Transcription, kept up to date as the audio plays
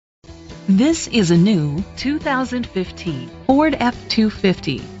This is a new 2015 Ford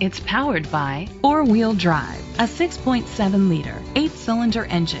F-250. It's powered by four-wheel drive, a 6.7-liter, 8-cylinder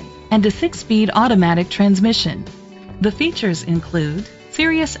engine, and a 6-speed automatic transmission. The features include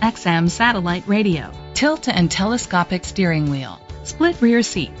Sirius XM satellite radio, tilt and telescopic steering wheel, split rear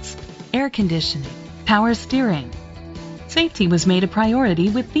seats, air conditioning, power steering. Safety was made a priority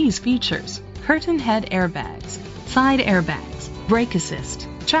with these features: curtain head airbags, side airbags, brake assist,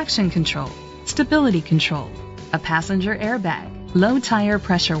 traction control, stability control, a passenger airbag, low tire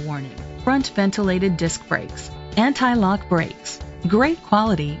pressure warning, front ventilated disc brakes, anti-lock brakes. Great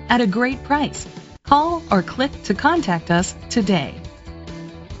quality at a great price. Call or click to contact us today.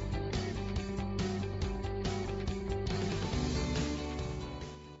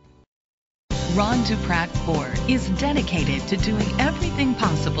 Ron DuPratt Ford is dedicated to doing everything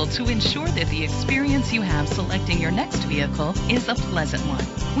possible to ensure that the experience you have selecting your next vehicle is a pleasant one.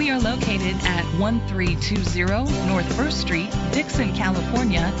 We are located at 1320 North 1st Street, Dixon,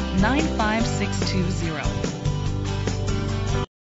 California, 95620.